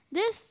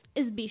This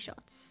is B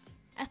Shots,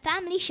 a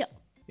family show.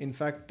 In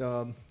fact,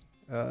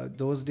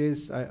 those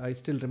days I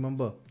still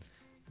remember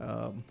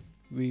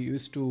we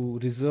used to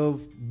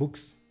reserve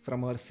books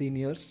from our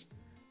seniors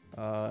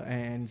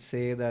and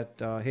say that,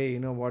 hey, you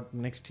know what,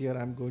 next year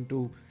I'm going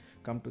to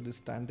come to this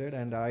standard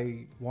and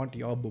I want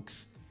your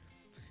books.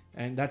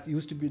 And that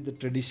used to be the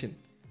tradition.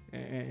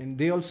 And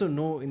they also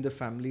know in the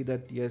family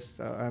that, yes,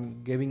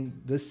 I'm giving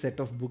this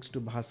set of books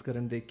to Bhaskar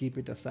and they keep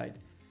it aside.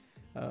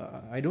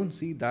 I don't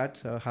see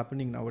that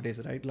happening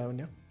nowadays, right,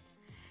 Lavanya?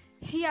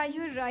 Yeah,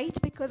 you're right,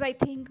 because I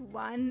think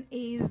one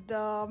is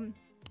the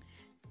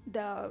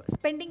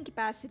spending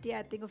capacity,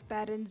 I think, of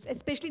parents,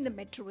 especially in the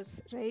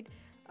metros, right?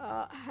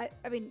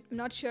 I mean, I'm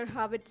not sure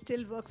how it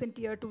still works in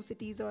tier 2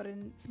 cities or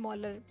in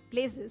smaller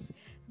places,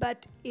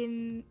 but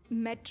in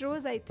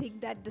metros, I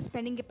think that the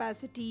spending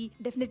capacity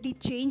definitely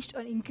changed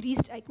or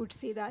increased, I could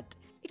say that.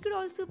 It could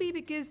also be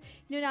because,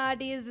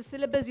 nowadays the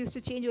syllabus used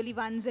to change only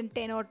once in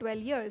 10 or 12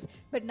 years,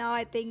 but now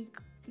I think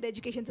the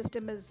education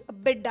system is a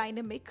bit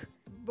dynamic.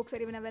 Books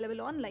are even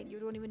available online. You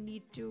don't even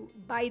need to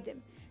buy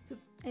them. So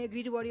I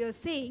agree to what you're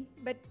saying,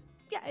 but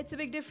yeah, it's a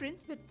big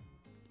difference. But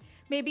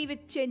maybe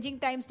with changing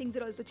times, things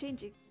are also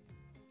changing.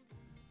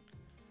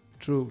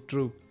 True,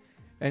 true.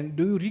 And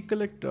do you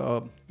recollect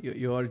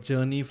your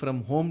journey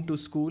from home to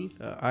school?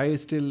 I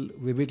still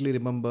vividly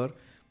remember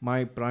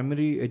my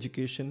primary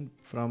education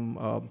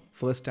from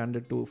first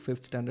standard to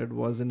fifth standard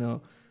was in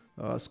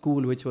a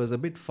school which was a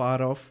bit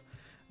far off,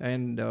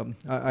 and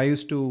I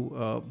used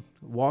to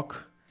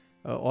walk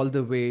all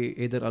the way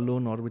either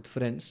alone or with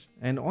friends.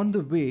 And on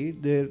the way,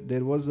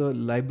 there was a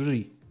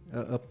library,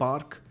 a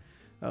park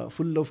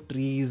full of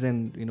trees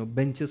and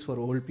benches for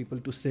old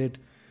people to sit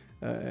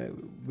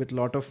with a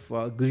lot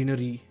of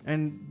greenery,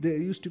 and there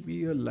used to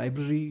be a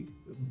library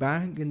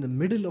bang in the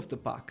middle of the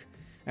park,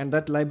 and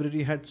that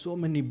library had so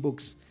many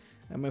books,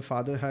 and my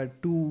father had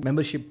 2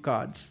 membership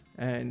cards,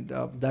 and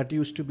that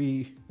used to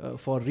be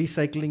for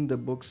recycling the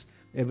books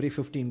every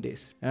 15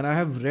 days, and I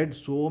have read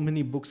so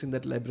many books in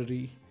that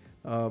library.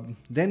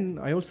 Then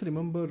I also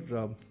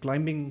remember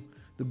climbing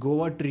the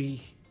Goa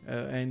tree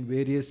and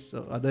various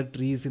other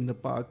trees in the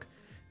park,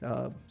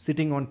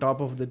 sitting on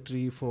top of the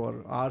tree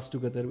for hours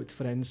together with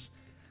friends.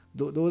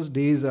 Those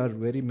days are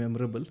very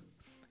memorable.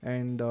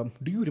 And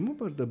do you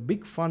remember the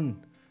big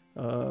fun,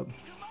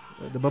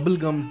 the bubble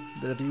gum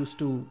that used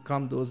to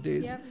come those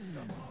days? Yeah.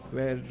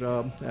 Where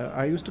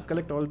I used to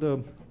collect all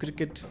the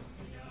cricket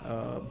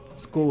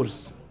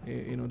scores.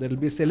 There will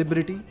be a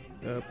celebrity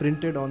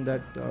printed on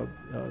that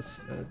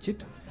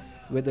chit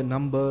with a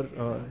number,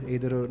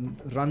 either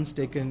runs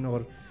taken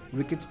or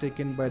wickets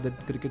taken by the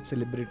cricket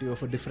celebrity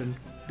of a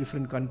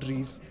different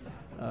countries,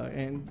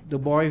 and the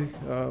boy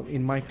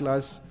in my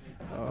class,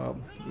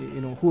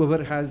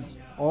 whoever has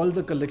all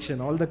the collection,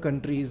 all the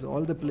countries,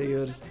 all the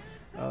players,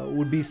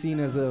 would be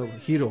seen as a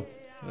hero,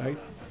 right?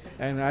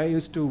 And I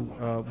used to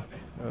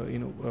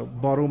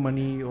borrow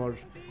money or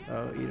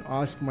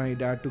ask my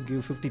dad to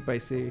give 50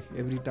 paise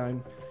every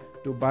time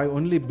to buy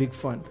only Big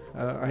Fun.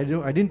 I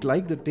didn't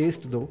like the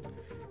taste though,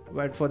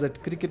 but for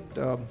that cricket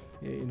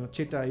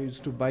chit, I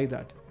used to buy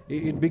that.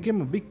 It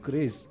became a big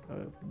craze.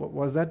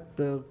 Was that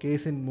the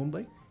case in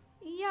Mumbai?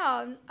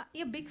 Yeah,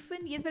 Big Fun,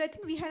 yes, but I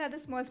think we had other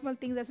small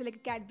things as well, like a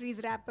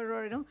Cadbury's wrapper,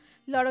 or a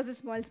lot of the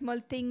small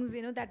things,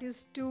 that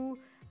used to,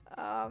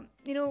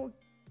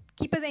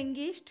 keep us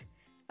engaged,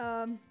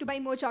 to buy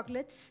more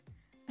chocolates.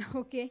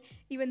 Okay,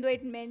 even though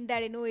it meant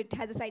that it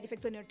has a side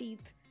effects on your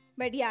teeth,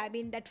 but yeah, I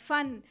mean that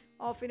fun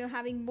of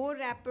having more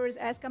wrappers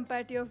as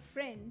compared to your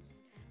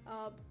friends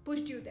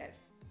pushed you there.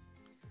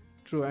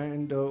 True,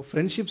 and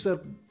friendships are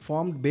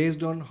formed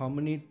based on how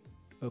many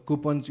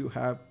coupons you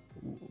have,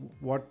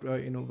 what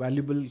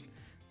valuable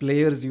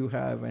players you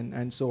have,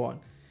 and so on.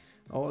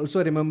 Also,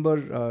 I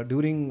remember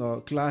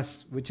during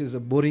class, which is a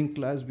boring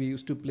class, we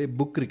used to play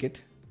book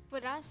cricket.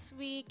 For us,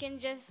 we can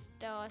just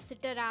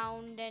sit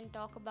around and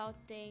talk about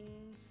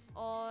things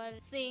or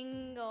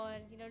sing or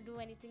do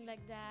anything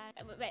like that.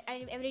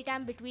 Every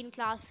time between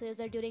classes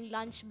or during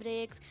lunch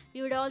breaks,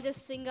 we would all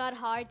just sing our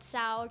hearts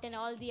out, and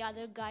all the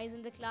other guys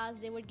in the class,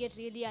 they would get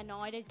really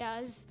annoyed at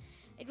us.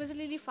 It was a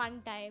really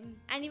fun time.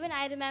 And even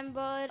I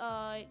remember,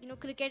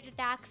 cricket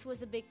attacks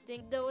was a big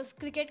thing. Those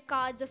cricket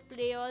cards of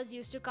players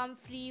used to come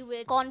free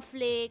with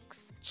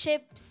cornflakes,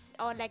 chips,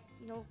 or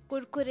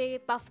kurkure,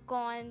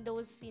 puffcorn,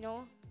 those,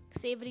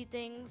 savory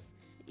things.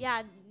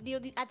 Yeah,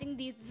 I think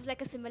this is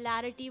like a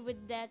similarity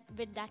with that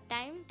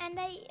time. And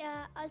I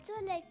also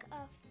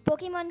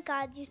Pokemon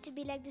cards used to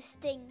be like this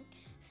thing.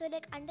 So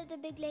under the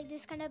big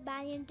this kind of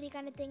banyan tree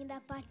kind of thing in the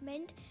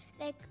apartment,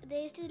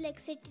 they used to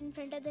sit in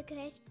front of the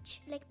crèche,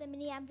 the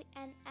mini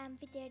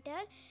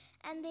amphitheater,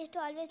 and they used to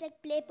always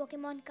play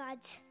Pokemon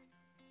cards.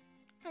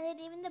 And then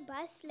even the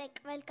bus,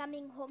 while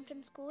coming home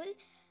from school,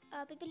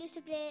 people used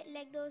to play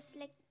those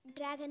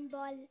Dragon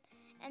Ball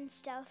and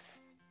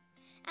stuff.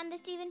 And they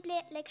used to even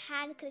play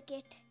hand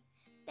cricket,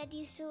 that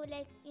used to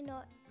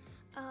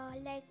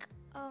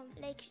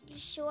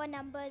just show a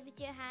number with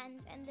your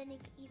hands, and then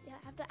you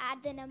have to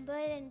add the number,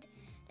 and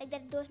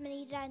those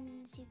many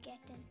runs you get,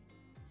 and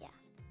yeah.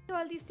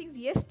 all these things,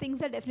 yes,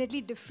 things are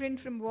definitely different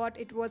from what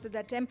it was at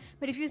that time.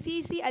 But if you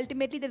see,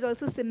 ultimately there's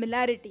also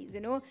similarities.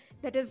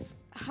 That is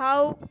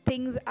how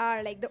things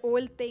are. Like the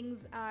old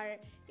things are,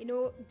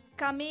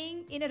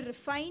 coming in a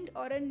refined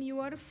or a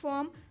newer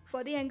form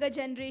for the younger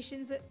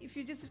generations. If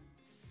you just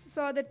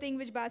saw the thing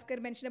which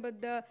Bhaskar mentioned about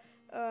the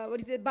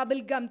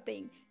bubble gum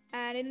thing,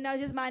 and now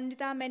just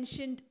Manita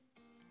mentioned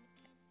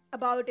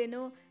about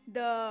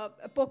the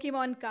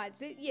Pokemon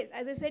cards. Yes,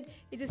 as I said,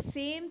 it's the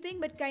same thing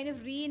but kind of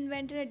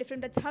reinvented a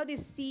different. That's how they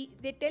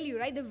tell you,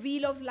 right? The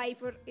wheel of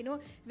life, or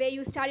where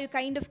you start, you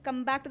kind of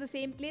come back to the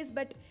same place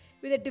but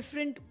with a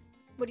different,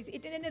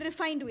 in a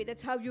refined way.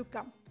 That's how you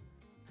come.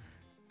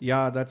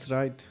 Yeah, that's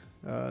right,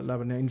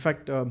 Lavanya. In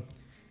fact,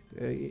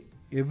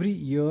 every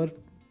year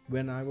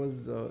when I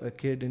was a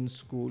kid in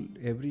school,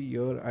 every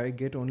year I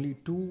get only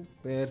 2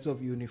 pairs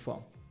of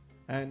uniform,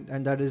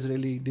 and that is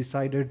really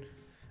decided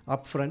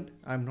upfront.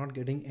 I'm not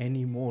getting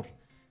any more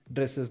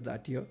dresses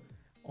that year.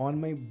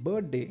 On my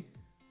birthday,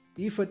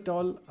 if at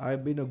all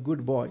I've been a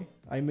good boy,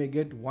 I may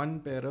get 1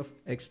 pair of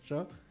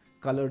extra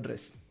color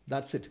dress.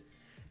 That's it.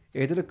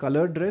 Either a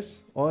colored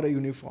dress or a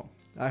uniform.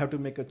 I have to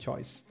make a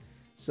choice.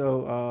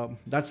 So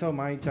that's how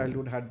my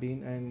childhood had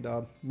been, and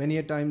many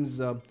a times,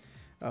 I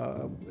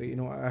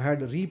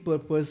had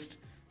repurposed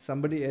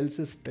somebody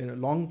else's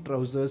long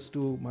trousers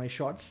to my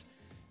shorts,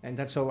 and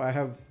that's how I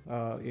have,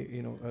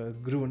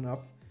 grown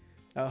up.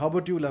 How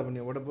about you,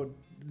 Lavanya? What about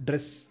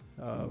dress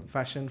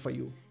fashion for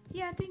you?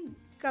 Yeah, I think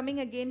coming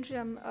again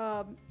from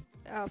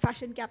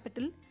fashion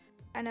capital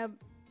and a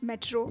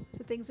metro,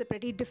 so things were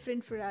pretty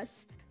different for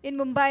us. In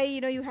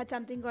Mumbai, you had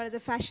something called as a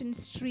fashion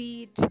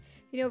street,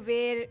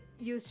 where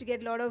you used to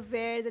get a lot of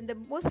wares, and the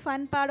most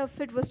fun part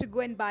of it was to go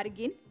and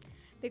bargain,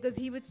 because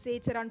he would say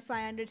it's around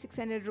 500,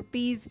 600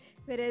 rupees,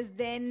 whereas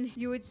then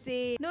you would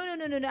say, no,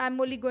 I'm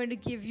only going to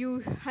give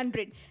you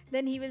 100.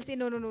 Then he will say,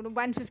 no,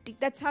 150.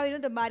 That's how,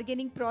 the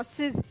bargaining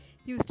process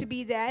used to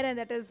be there, and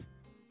that is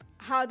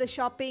how the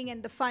shopping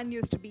and the fun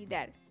used to be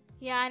there.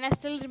 Yeah, and I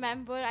still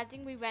remember, I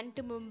think we went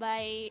to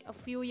Mumbai a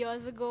few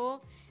years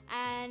ago,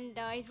 and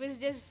it was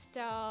just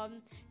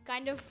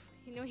kind of,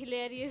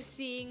 hilarious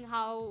seeing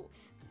how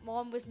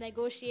mom was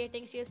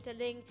negotiating. She was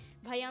telling,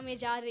 Bhaiya, मैं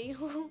जा रही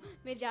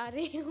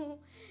हूँ,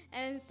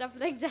 and stuff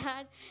like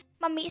that.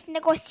 Mummy's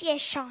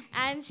negotiation.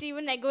 And she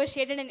even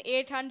negotiated an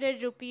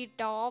 800 rupee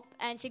top,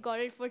 and she got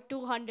it for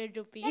 200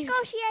 rupees.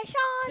 Negotiation!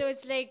 So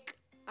it's like,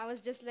 I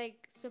was just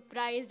like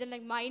surprised and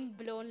like mind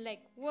blown,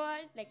 like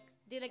what? Like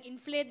they like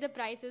inflate the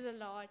prices a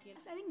lot.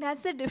 I think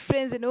that's the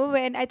difference,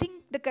 when I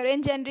think the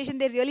current generation,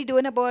 they really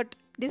don't know about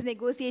this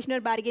negotiation or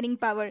bargaining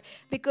power,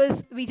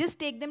 because we just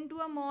take them to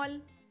a mall,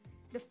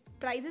 the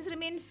prices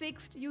remain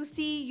fixed, you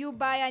see, you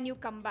buy, and you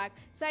come back.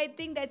 So I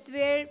think that's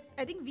where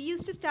I think we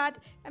used to start.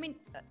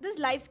 This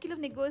life skill of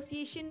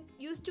negotiation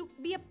used to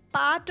be a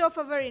part of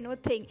our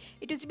thing.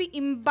 It used to be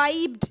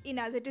imbibed in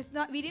us. It is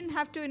not, we didn't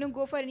have to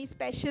go for any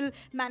special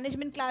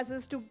management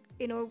classes to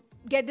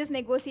get this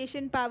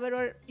negotiation power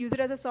or use it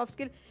as a soft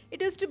skill.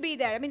 It used to be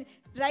there.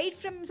 Right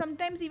from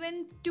sometimes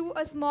even to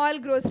a small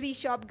grocery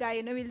shop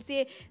guy, we'll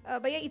say,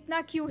 Bhaiya,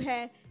 itna kyun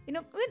hai?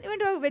 Even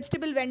to a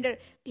vegetable vendor,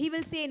 he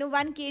will say,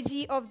 1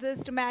 kg of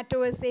this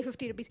tomato is say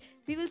 50 rupees.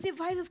 We will say,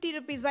 why 50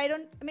 rupees? Why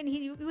don't,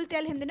 you will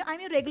tell him, I'm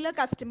your regular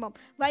customer.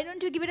 Why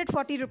don't you give it at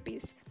 40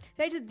 rupees?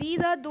 Right? So these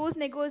are those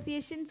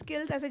negotiation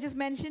skills, as I just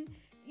mentioned,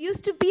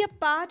 used to be a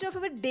part of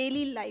our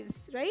daily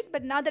lives, right?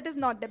 But now that is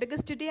not there,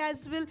 because today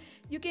as well,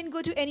 you can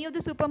go to any of the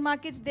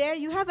supermarkets, there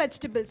you have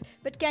vegetables,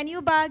 but can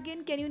you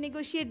bargain, can you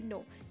negotiate?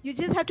 No. You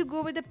just have to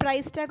go with the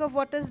price tag of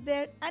what is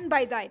there and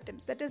buy the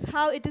items. That is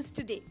how it is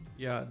today.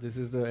 Yeah, this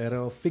is the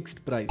era of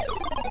fixed price.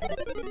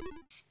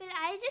 Well,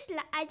 I just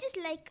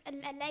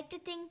like to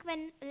think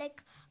when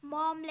like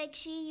mom, like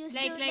she used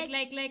to like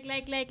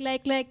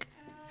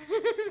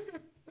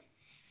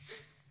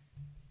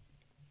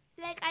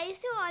like I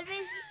used to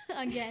always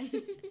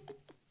again.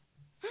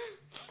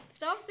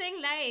 Stop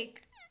saying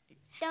like.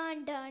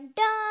 dun dun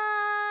dun.